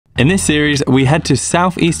In this series, we head to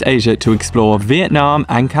Southeast Asia to explore Vietnam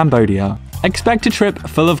and Cambodia. Expect a trip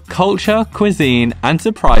full of culture, cuisine, and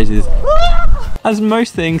surprises, as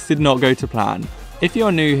most things did not go to plan. If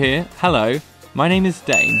you're new here, hello, my name is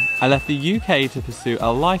Dane. I left the UK to pursue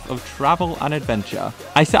a life of travel and adventure.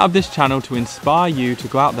 I set up this channel to inspire you to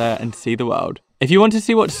go out there and see the world. If you want to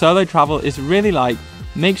see what solo travel is really like,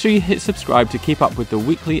 make sure you hit subscribe to keep up with the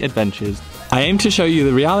weekly adventures. I aim to show you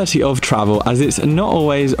the reality of travel, as it's not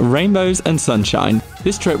always rainbows and sunshine.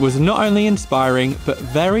 This trip was not only inspiring, but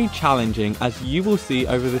very challenging, as you will see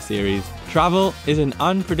over the series. Travel is an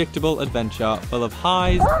unpredictable adventure full of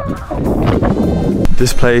highs.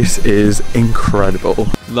 This place is incredible.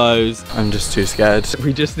 Lows. I'm just too scared.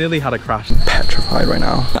 We just nearly had a crash. Petrified right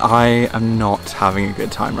now. I am not having a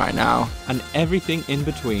good time right now. And everything in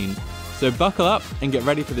between. So buckle up and get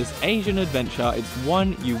ready for this Asian adventure. It's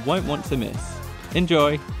one you won't want to miss.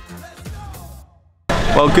 Enjoy.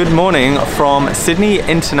 Well, good morning from Sydney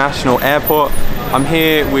International Airport. I'm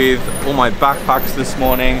here with all my backpacks this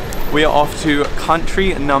morning. We are off to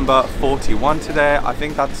country number 41 today. I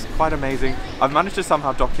think that's quite amazing. I've managed to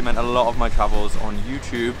somehow document a lot of my travels on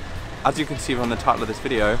YouTube. As you can see from the title of this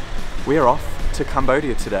video, we are off to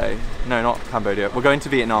Cambodia today. No, not Cambodia. We're going to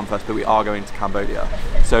Vietnam first, but we are going to Cambodia.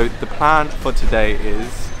 So the plan for today is,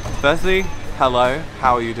 firstly, hello,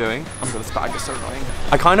 how are you doing? Oh my god, this bag is so annoying.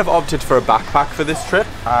 I kind of opted for a backpack for this trip,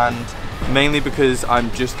 and mainly because I'm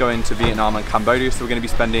just going to Vietnam and Cambodia, so we're going to be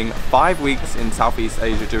spending 5 weeks in Southeast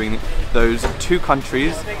Asia doing those two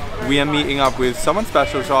countries. We are meeting up with someone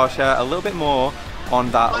special, so I'll share a little bit more on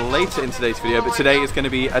that later in today's video, but today is going to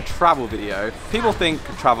be a travel video. People think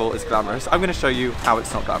travel is glamorous. I'm going to show you how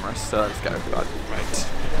it's not glamorous, so let's go.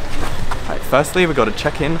 Right, firstly we've got to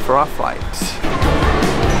check in for our flight.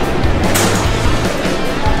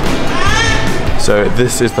 So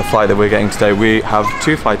this is the flight that we're getting today. We have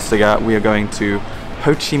 2 flights to get. We are going to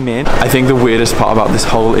Ho Chi Minh. I think the weirdest part about this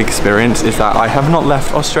whole experience is that I have not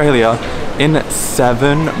left Australia in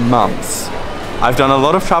 7 months. I've done a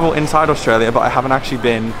lot of travel inside Australia, but I haven't actually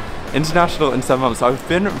been international in 7 months. So I've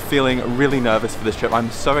been feeling really nervous for this trip. I'm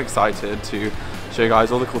so excited to show you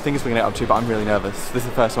guys all the cool things we're gonna get up to, but I'm really nervous. This is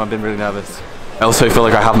the first time I've been really nervous. I also feel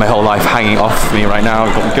like I have my whole life hanging off me right now.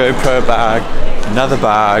 I've got a GoPro bag, another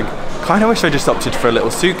bag. Kind of wish I just opted for a little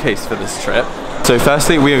suitcase for this trip. So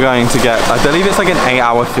firstly, we are going to get, I believe it's like an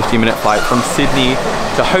 8-hour, 50-minute flight from Sydney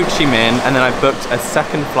to Ho Chi Minh, and then I've booked a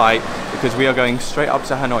second flight because we are going straight up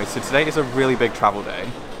to Hanoi. So today is a really big travel day.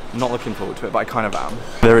 I'm not looking forward to it, but I kind of am.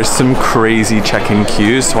 There is some crazy check-in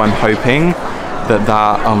queues, so I'm hoping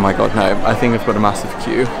that, oh my god, no, I think I've got a massive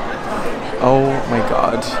queue. Oh my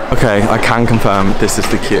god. Okay, I can confirm this is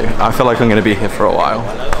the queue. I feel like I'm gonna be here for a while.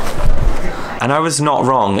 And I was not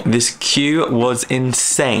wrong, this queue was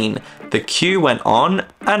insane. The queue went on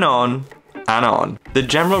and on and on. The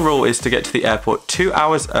general rule is to get to the airport 2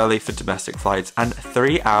 hours early for domestic flights and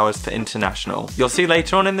 3 hours for international. You'll see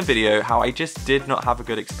later on in the video how I just did not have a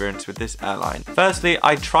good experience with this airline. Firstly,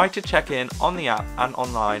 I tried to check in on the app and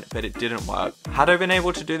online, but it didn't work. Had I been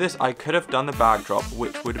able to do this, I could have done the bag drop,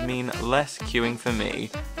 which would mean less queuing for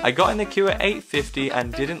me. I got in the queue at 8:50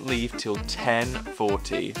 and didn't leave till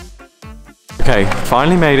 10:40. Okay,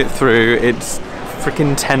 finally made it through. It's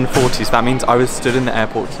freaking 10:40, so that means I was stood in the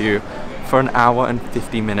airport queue for an hour and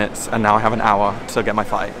 50 minutes, and now I have an hour to get my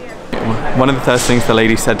flight. One of the first things the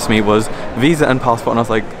lady said to me was visa and passport, and I was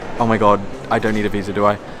like, oh my god, I don't need a visa, do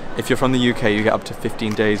I? If you're from the UK, you get up to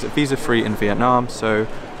 15 days visa free in Vietnam, so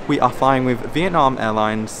we are flying with Vietnam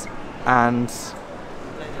Airlines, and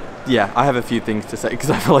yeah, I have a few things to say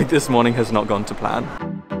because I feel like this morning has not gone to plan.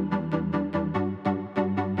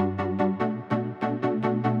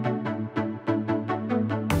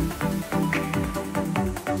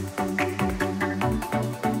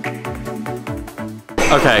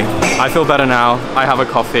 Okay, I feel better now. I have a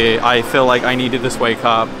coffee. I feel like I needed this wake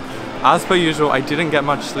up. As per usual, I didn't get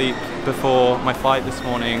much sleep before my flight this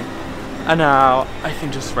morning, and now I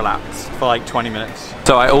can just relax for like 20 minutes.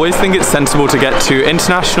 So I always think it's sensible to get to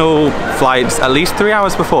international flights at least 3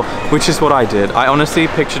 hours before, which is what I did. I honestly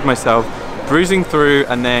pictured myself bruising through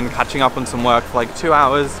and then catching up on some work for like 2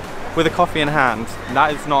 hours with a coffee in hand.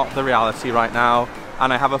 That is not the reality right now,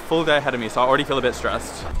 and I have a full day ahead of me, so I already feel a bit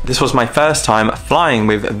stressed. This was my first time flying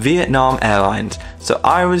with Vietnam Airlines, so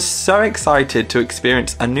I was so excited to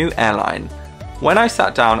experience a new airline. When I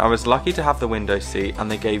sat down, I was lucky to have the window seat, and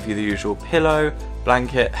they gave you the usual pillow,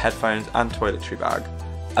 blanket, headphones, and toiletry bag.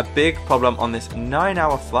 A big problem on this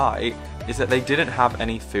 9-hour flight is that they didn't have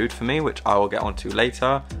any food for me, which I will get onto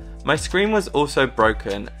later. My screen was also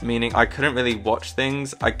broken, meaning I couldn't really watch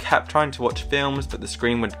things. I kept trying to watch films, but the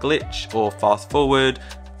screen would glitch or fast forward.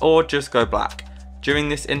 or just go black. During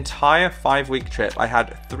this entire 5-week trip, I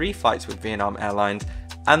had 3 flights with Vietnam Airlines,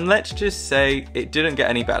 and let's just say it didn't get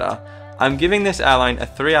any better. I'm giving this airline a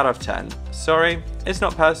 3 out of 10. Sorry, it's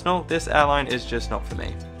not personal, this airline is just not for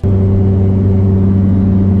me.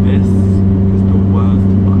 This is the worst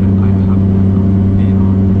flight I have ever been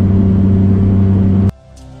on.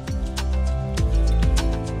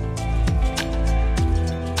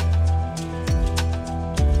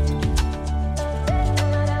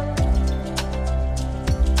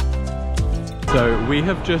 So we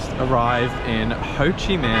have just arrived in Ho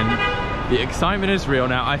Chi Minh. The excitement is real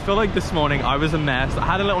now. I feel like this morning I was a mess. I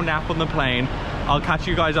had a little nap on the plane. I'll catch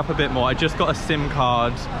you guys up a bit more. I just got a SIM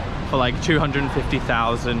card for like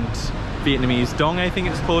 250,000 Vietnamese dong, I think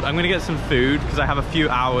it's called. I'm gonna get some food because I have a few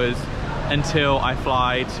hours until I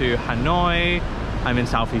fly to Hanoi. I'm in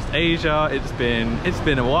Southeast Asia. It's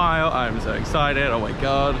been a while. I'm so excited. Oh my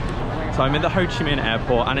God. So I'm in the Ho Chi Minh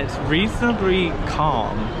airport and it's reasonably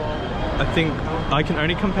calm. I think I can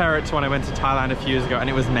only compare it to when I went to Thailand a few years ago and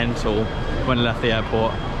it was mental when I left the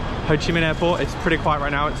airport. Ho Chi Minh airport, it's pretty quiet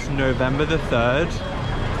right now. It's November the 3rd,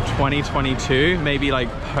 2022. Maybe like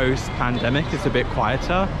post-pandemic, it's a bit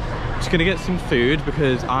quieter. Just gonna get some food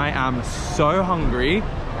because I am so hungry.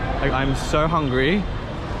 Like I'm so hungry.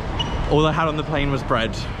 All I had on the plane was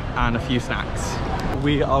bread and a few snacks.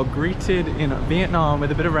 We are greeted in Vietnam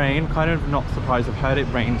with a bit of rain. Kind of not surprised, I've heard it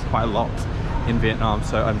rains quite a lot in Vietnam,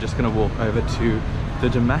 so I'm just gonna walk over to the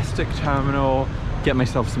domestic terminal, get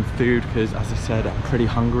myself some food because, as I said, I'm pretty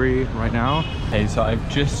hungry right now. Okay, so I've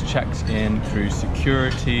just checked in through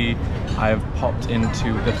security. I have popped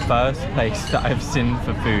into the first place that I've seen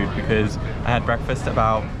for food because I had breakfast at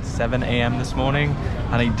about 7 AM this morning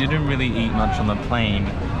and I didn't really eat much on the plane.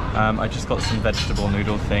 I just got some vegetable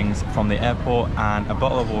noodle things from the airport and a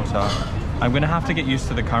bottle of water. I'm gonna have to get used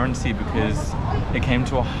to the currency because it came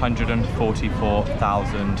to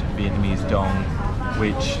 144,000 Vietnamese dong,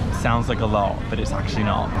 which sounds like a lot, but it's actually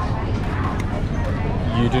not.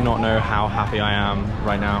 You do not know how happy I am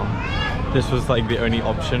right now. This was like the only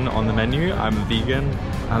option on the menu. I'm vegan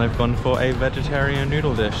and I've gone for a vegetarian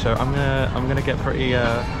noodle dish. So I'm gonna get pretty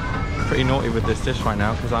naughty with this dish right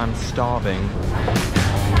now because I'm starving.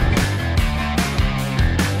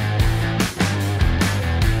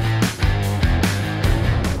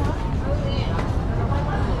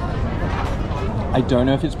 I don't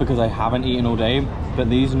know if it's because I haven't eaten all day, but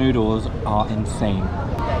these noodles are insane.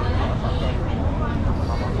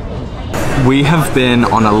 We have been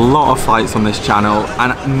on a lot of flights on this channel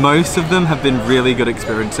and most of them have been really good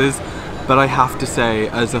experiences, but I have to say,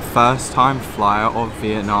 as a first-time flyer of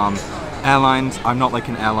Vietnam Airlines, I'm not like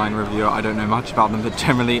an airline reviewer, I don't know much about them, but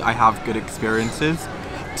generally I have good experiences.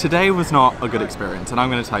 Today was not a good experience and I'm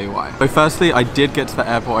going to tell you why. So firstly, I did get to the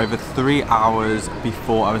airport over 3 hours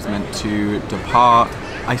before I was meant to depart.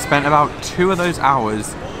 I spent about 2 of those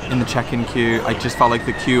hours in the check-in queue. I just felt like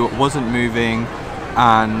the queue wasn't moving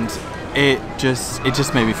and it just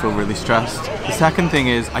made me feel really stressed. The second thing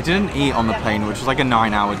is I didn't eat on the plane, which was like a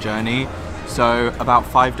 9-hour journey. So about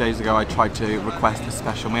 5 days ago I tried to request a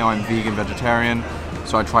special meal. I'm vegan vegetarian.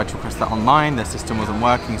 So I tried to request that online, their system wasn't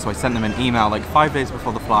working, so I sent them an email like 5 days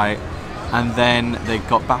before the flight, and then they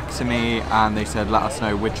got back to me and they said, let us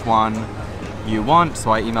know which one you want. So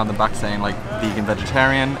I emailed them back saying like vegan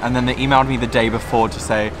vegetarian, and then they emailed me the day before to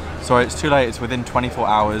say, sorry, it's too late, it's within 24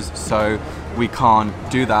 hours, so we can't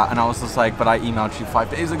do that. And I was just like, but I emailed you 5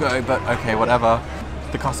 days ago, but okay, whatever.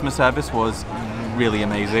 The customer service was really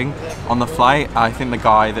amazing. On the flight, I think the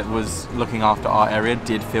guy that was looking after our area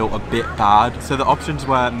did feel a bit bad. So the options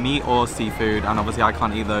were meat or seafood, and obviously I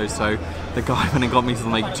can't eat those, so the guy went and got me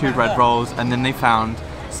some like 2 bread rolls, and then they found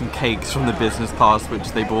some cakes from the business class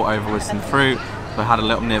which they brought over with some fruit. So I had a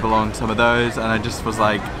little nibble on some of those and I just was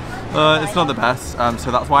like, it's not the best.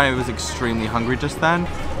 So that's why I was extremely hungry just then.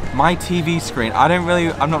 My TV screen,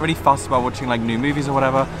 I'm not really fussed about watching like new movies or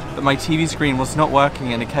whatever, but my TV screen was not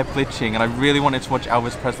working and it kept glitching, and I really wanted to watch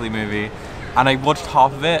Elvis Presley movie, and I watched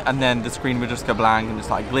half of it and then the screen would just go blank and it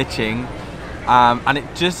started glitching, and it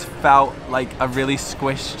just felt like a really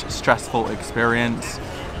squished, stressful experience.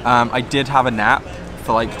 I did have a nap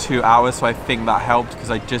for like 2 hours, so I think that helped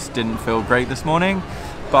because I just didn't feel great this morning.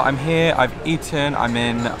 But I'm here, I've eaten, I'm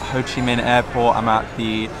in Ho Chi Minh Airport, I'm at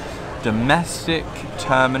the domestic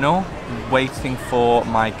terminal waiting for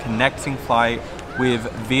my connecting flight with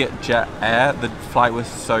Viet Jet Air. The flight was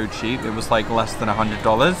so cheap, it was like less than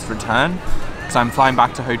 $100 return. So I'm flying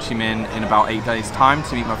back to Ho Chi Minh in about 8 days time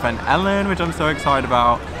to meet my friend Ellen, which I'm so excited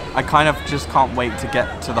about. I kind of just can't wait to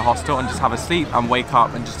get to the hostel and just have a sleep and wake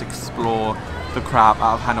up and just explore the crap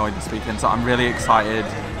out of Hanoi this weekend. So I'm really excited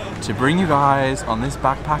to bring you guys on this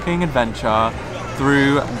backpacking adventure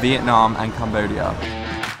through Vietnam and Cambodia.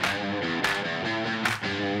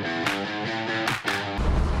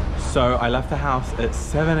 So I left the house at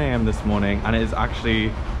 7 AM this morning and it is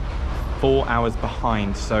actually 4 hours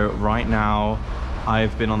behind. So right now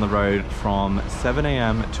I've been on the road from 7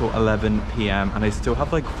 AM to 11 PM and I still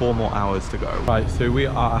have like 4 more hours to go. Right, so we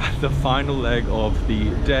are at the final leg of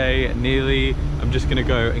the day, nearly. I'm just gonna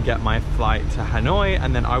go and get my flight to Hanoi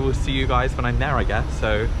and then I will see you guys when I'm there, I guess.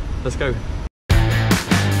 So let's go.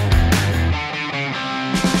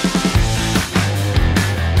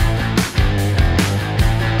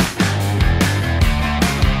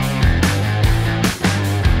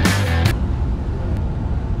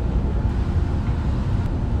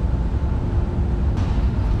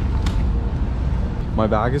 My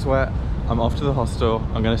bag is wet. I'm off to the hostel.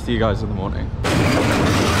 I'm gonna see you guys in the morning.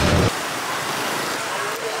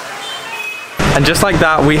 And just like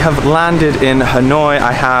that, we have landed in Hanoi.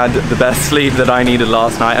 I had the best sleep that I needed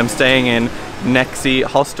last night. I'm staying in Nexi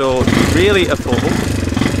Hostel, really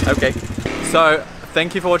affordable. Okay, so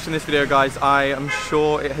thank you for watching this video, guys. I am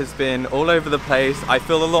sure it has been all over the place. I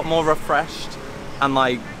feel a lot more refreshed and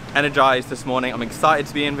like energized this morning. I'm excited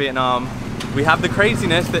to be in Vietnam. We have the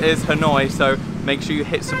craziness that is Hanoi, so make sure you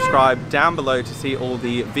hit subscribe down below to see all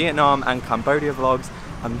the Vietnam and Cambodia vlogs.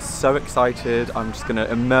 I'm so excited. I'm just gonna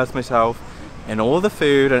immerse myself in all the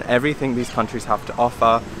food and everything these countries have to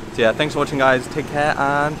offer. So yeah, thanks for watching, guys. Take care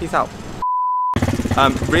and peace out.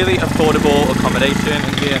 Really affordable accommodation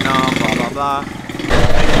in Vietnam, blah, blah, blah.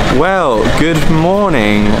 Well, good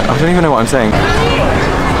morning. I don't even know what I'm saying.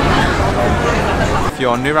 If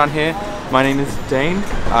you're new around here, my name is Dane.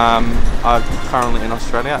 I'm currently in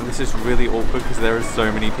Australia and this is really awkward because there are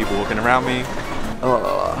so many people walking around me.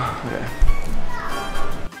 Oh, okay.